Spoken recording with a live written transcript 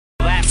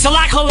till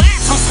I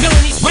collapse. I'm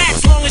spilling these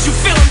raps long as you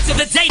feel them. To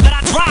the day that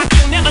I drop,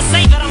 you'll never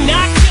say that I'm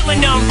not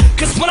killing them.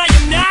 Cause when I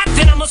am not,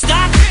 then I'ma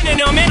stop pinning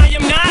them. And I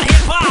am not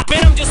hip-hop,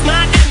 and I'm just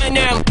not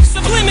Eminem.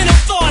 Subliminal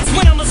thoughts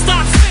when I'ma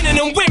stop spinning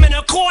them. Women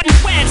are caught in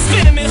webs,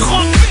 spin them in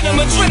hawk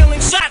venom. Adrenaline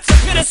shots of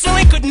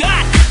penicillin could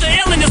not get the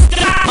illness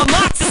stop.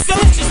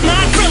 Amoxicillin's just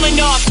not real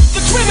enough.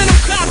 The criminal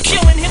cop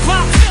killing,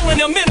 hip-hop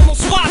filling a minimal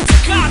swap to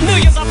cop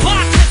millions of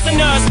pop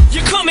listeners.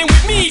 You're coming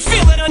with me,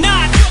 feel it or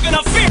not. You're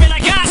gonna fear me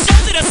like I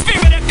showed you the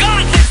spirit of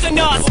God lives in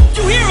us.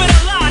 You hear it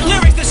a lot,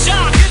 lyrics to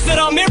shock. Is it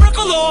a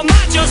miracle or am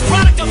I just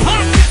product of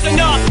pop? Listen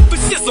up, but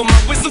sizzle my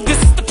whistle,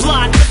 this is the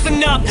plot.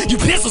 Listen up, you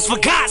pistols for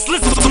gods,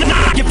 listen to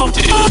not give up.